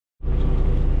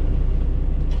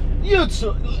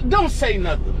YouTube, don't say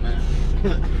nothing, man.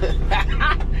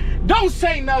 Don't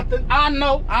say nothing. I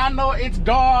know it's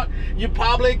dark. You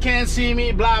probably can't see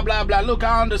me, blah, blah, blah. Look,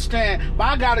 I understand, but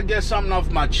I gotta get something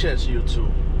off my chest,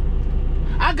 YouTube.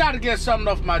 I gotta get something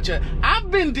off my chest.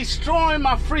 I've been destroying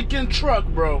my freaking truck,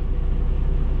 bro.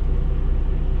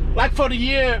 Like for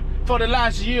the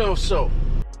last year or so.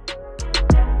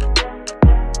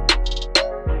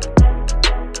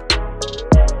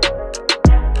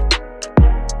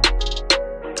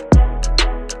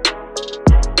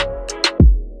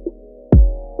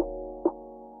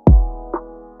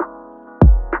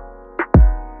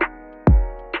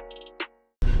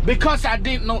 Because I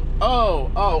didn't know.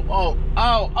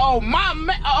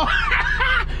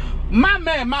 My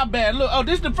man, my bad. Look,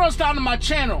 this is the first time on my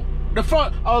channel.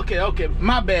 Okay,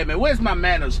 my bad, man. Where's my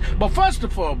manners? But first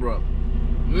of all, bro,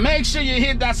 make sure you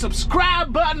hit that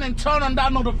subscribe button and turn on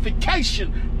that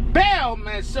notification bell,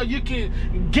 man, so you can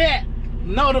get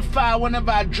notified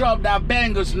whenever I drop that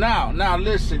bangers. Now,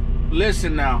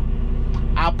 listen now.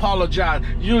 I apologize.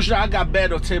 Usually I got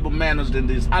better table manners than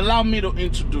this. Allow me to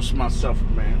introduce myself,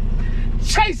 man.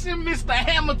 Chasing Mr.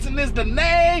 Hamilton is the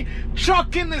name.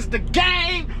 Trucking is the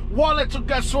game. Wallet to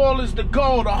get swole is the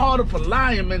goal. The heart of a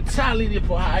lion, mentality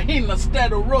for hyena.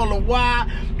 Instead of rolling.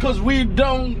 Why? Because we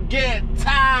don't get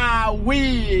tired.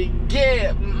 We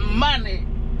get money.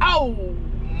 Oh,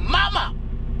 mama.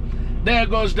 There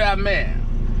goes that man.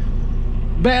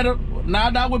 Better. Now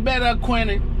that we're better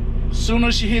acquainted, as soon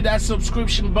as you hit that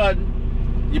subscription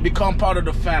button, you become part of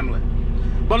the family.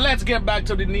 But let's get back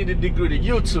to the nitty-gritty.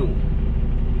 YouTube.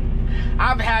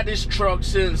 I've had this truck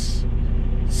since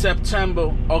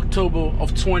September, October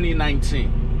of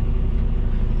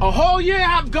 2019. A whole year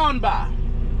have gone by.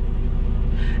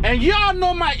 And y'all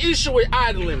know my issue with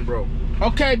idling, bro.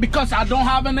 Okay, because I don't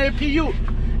have an APU.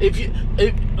 If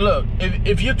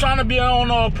you're trying to be an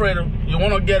owner-operator, you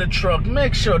want to get a truck,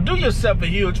 make sure, do yourself a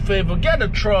huge favor, get a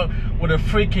truck with a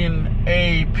freaking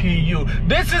APU.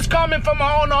 This is coming from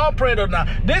an owner-operator now.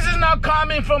 This is not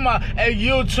coming from a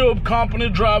YouTube company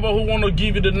driver who want to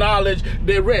give you the knowledge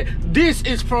they read. This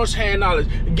is first-hand knowledge.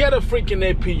 Get a freaking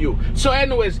APU. So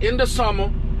anyways, in the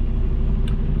summer,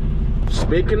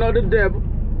 speaking of the devil,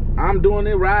 I'm doing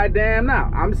it right damn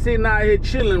now. I'm sitting out here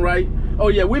chilling, right? Oh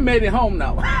yeah, we made it home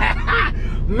now.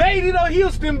 Made it on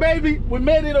Houston, baby. We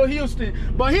made it on Houston.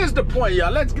 But here's the point,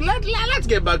 y'all. Let's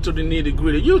get back to the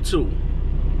nitty-gritty. YouTube.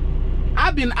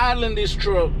 I've been idling this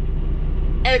truck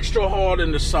extra hard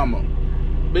in the summer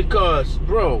because,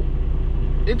 bro,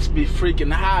 it's be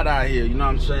freaking hot out here. You know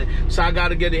what I'm saying? So I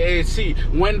gotta get the AC.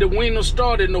 When the winter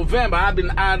started in November, I've been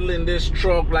idling this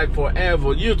truck like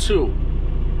forever. YouTube.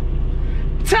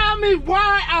 Tell me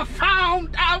why I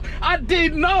found out I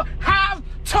did not have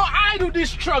to idle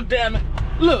this truck, damn it.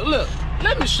 Look,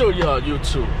 let me show y'all,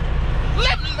 YouTube.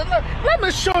 Let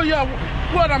me show y'all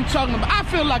what I'm talking about. I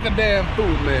feel like a damn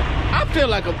fool, man. I feel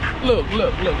like a, look.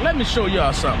 Let me show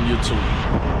y'all something, YouTube.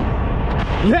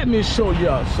 Let me show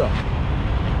y'all something.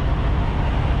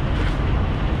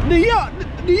 Do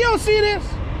y'all see this?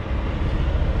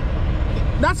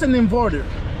 That's an inverter.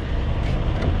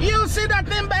 You don't see that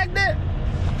thing back there?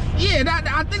 Yeah,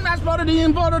 I think that's part of the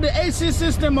inverter, the AC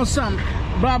system or something.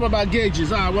 Blah, blah, blah,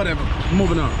 gauges. All right, whatever.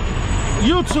 Moving on.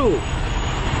 YouTube.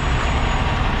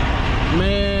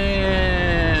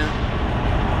 Man.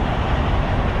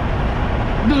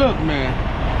 Look, man.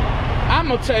 I'm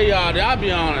going to tell y'all that, I'll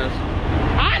be honest.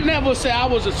 I never said I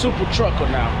was a super trucker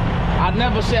now. I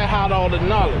never said I had all the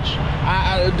knowledge.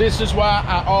 This is why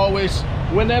I always,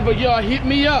 whenever y'all hit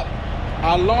me up,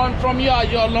 I learn from y'all.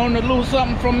 Y'all learn to lose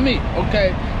something from me,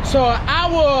 okay? So I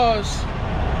was,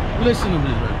 listen to this,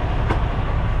 man.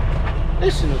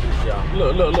 Listen to this,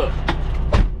 y'all. Look.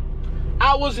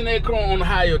 I was in Akron,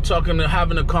 Ohio,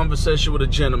 having a conversation with a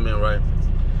gentleman, right?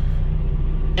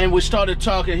 And we started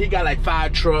talking. He got like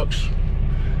 5 trucks.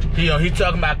 He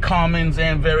talking about Cummins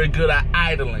and very good at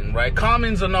idling, right?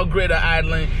 Cummins are not great at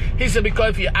idling. He said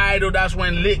because if you idle, that's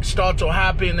when leaks start to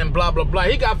happen and blah, blah, blah.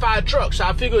 He got 5 trucks. So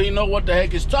I figure he know what the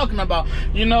heck he's talking about.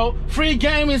 You know, free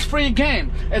game is free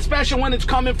game, especially when it's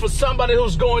coming from somebody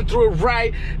who's going through it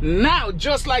right now.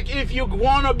 Just like if you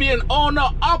want to be an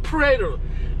owner-operator,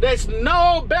 there's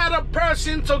no better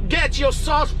person to get your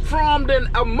sauce from than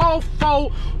a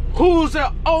mofo who's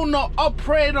an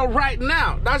owner-operator right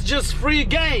now. That's just free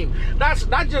game. That's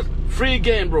just free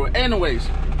game, bro. Anyways,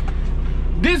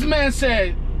 this man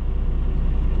said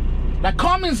that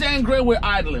Cummins ain't great with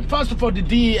idling. First of all, the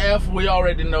DEF, we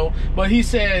already know. But he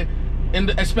said,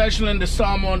 especially in the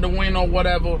summer, in the winter, or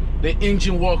whatever, the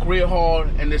engine work real hard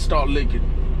and they start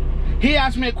leaking. He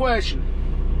asked me a question.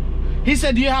 He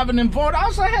said, do you have an inverter? I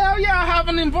was like, hell yeah, I have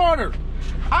an inverter.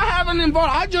 I have an inverter.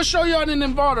 I just show you an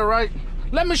inverter, right?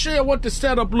 Let me show you what the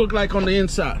setup look like on the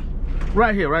inside.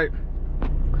 Right here, right?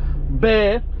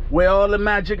 Bed, where all the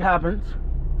magic happens.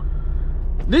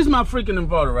 This is my freaking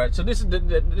inverter, right? So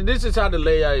this is how the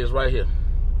layout is right here.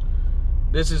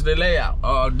 This is the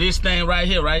layout. This thing right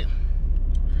here, right?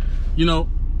 You know,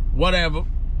 whatever.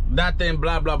 That thing,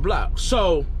 blah, blah, blah.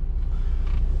 So,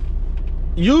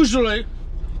 usually,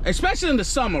 especially in the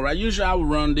summer, right? Usually I would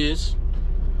run this.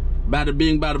 Bada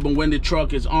bing, bada boom, when the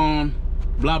truck is on,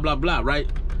 blah, blah, blah, right?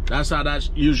 That's how that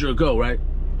usually go, right?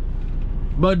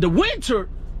 But the winter,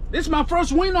 this is my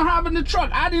first winter having the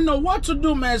truck. I didn't know what to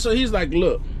do, man. So he's like,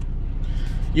 look,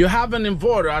 you have an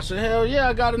inverter. I said, hell yeah,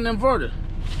 I got an inverter.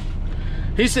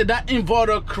 He said that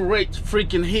inverter creates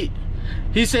freaking heat.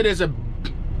 He said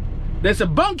there's a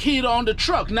bunk heater on the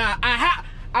truck. Now,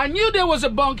 I knew there was a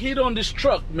bunk heater on this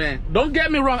truck, man. Don't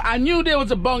get me wrong. I knew there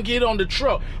was a bunk heater on the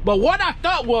truck. But what I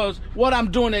thought was what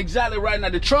I'm doing exactly right now.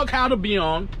 The truck had to be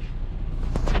on.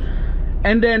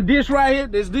 And then this right here,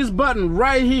 there's this button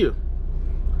right here.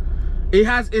 It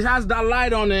has that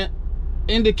light on it,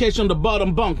 indication the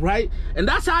bottom bunk, right? And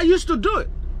that's how I used to do it.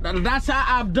 That's how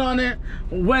I've done it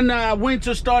when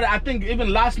winter started. I think even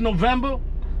last November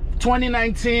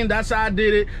 2019, that's how I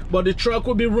did it. But the truck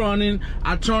will be running.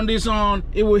 I turn this on,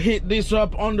 it will hit this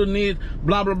up underneath,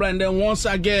 blah blah blah. And then once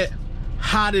I get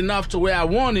hot enough to where I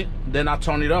want it, then I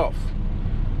turn it off.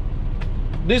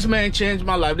 This man changed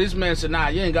my life. This man said, nah,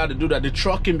 you ain't got to do that. The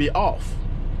truck can be off.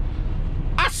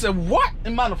 I said, what?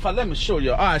 And matter of fact, let me show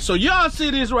you. All right, so y'all see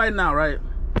this right now, right?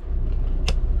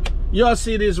 Y'all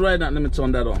see this right now. Let me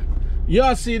turn that on.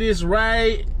 Y'all see this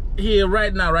right here,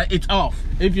 right now, right? It's off.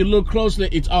 If you look closely,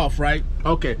 it's off, right?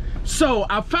 Okay. So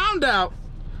I found out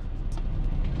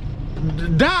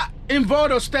that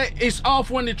inverter is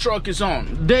off when the truck is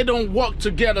on. They don't work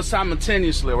together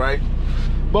simultaneously, right?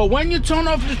 But when you turn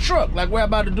off the truck, like we're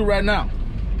about to do right now,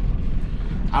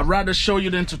 I'd rather show you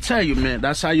than to tell you, man.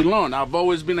 That's how you learn. I've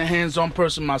always been a hands-on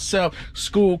person myself,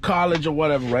 school, college, or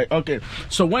whatever, right? Okay,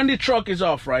 so when the truck is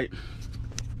off, right?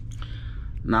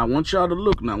 Now, I want y'all to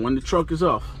look now. When the truck is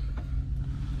off.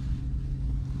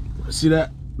 See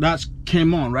that? That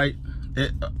came on, right?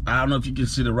 I don't know if you can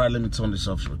see the right. Let me turn this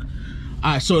off. All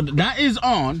right, so that is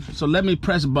on. So let me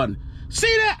press a button.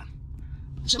 See that?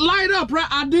 Light up, right?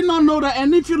 I did not know that.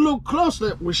 And if you look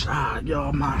closely, which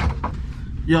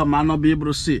y'all might not be able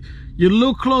to see. You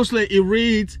look closely, it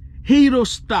reads heater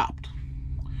stopped.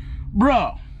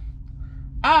 Bro,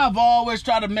 I've always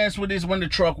tried to mess with this when the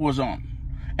truck was on.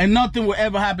 And nothing will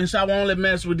ever happen. So I will only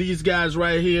mess with these guys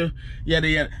right here. Yada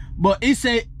yada. But it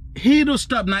said heater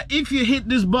stop. Now if you hit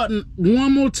this button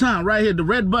one more time, right here, the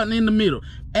red button in the middle.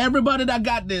 Everybody that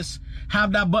got this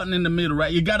have that button in the middle,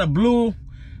 right? You got a blue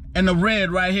and a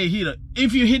red right here, heater.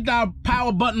 If you hit that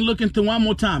power button looking through one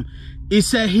more time, it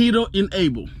said heater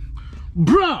enable.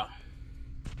 Bruh.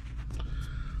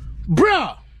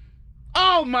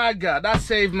 Oh my God, that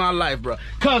saved my life, bro.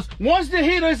 Cause once the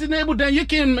heater is enabled, then you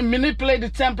can manipulate the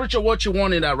temperature what you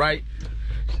want it at, right?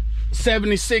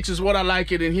 76 is what I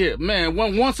like it in here. Man,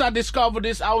 once I discovered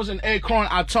this, I was in Acorn,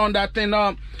 I turned that thing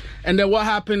up, and then what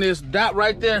happened is that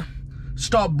right there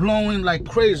start blowing like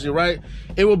crazy, right?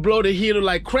 It will blow the heater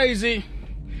like crazy.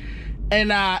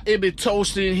 And it be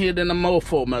toasty in here than a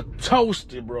mofo, man.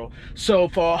 Toasty, bro. So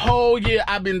for a whole year,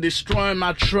 I've been destroying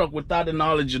my truck without the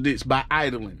knowledge of this by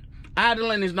idling.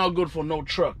 Idling is not good for no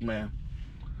truck, man.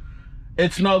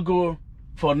 It's not good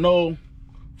for no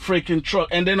freaking truck.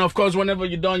 And then, of course, whenever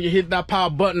you're done, you hit that power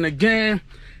button again,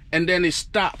 and then it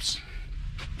stops.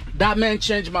 That man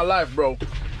changed my life, bro.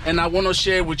 And I want to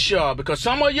share it with y'all because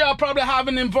some of y'all probably have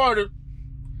an inverter.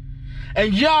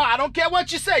 And y'all, I don't care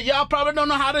what you say, y'all probably don't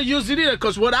know how to use it either.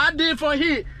 Because what I did for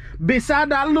here, beside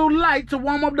that little light to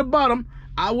warm up the bottom,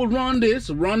 I would run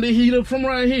the heater from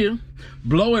right here,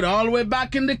 blow it all the way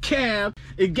back in the cab.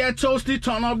 It get toasty,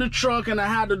 turn off the truck, and I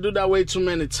had to do that way too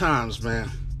many times, man.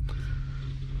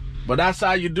 But that's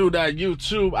how you do that,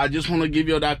 YouTube. I just want to give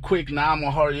you that quick. Now I'm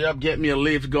going to hurry up, get me a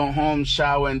lift, go home,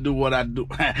 shower, and do what I do.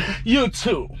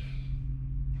 YouTube.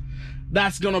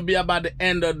 That's going to be about the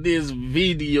end of this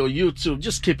video, YouTube.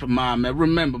 Just keep in mind, man.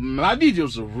 Remember, my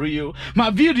videos are real.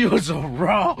 My videos are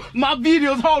raw. My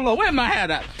videos, hold on. Where my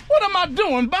hat at? What am I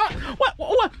doing, Bob?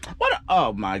 What?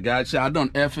 Oh, my God. I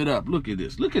done F it up. Look at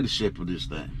this. Look at the shape of this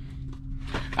thing.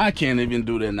 I can't even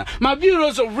do that now. My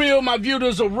videos are real. My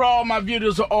videos are raw. My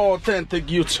videos are authentic,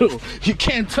 YouTube. You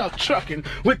can't talk trucking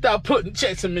without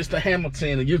chasing Mr.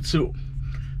 Hamilton on YouTube.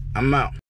 I'm out.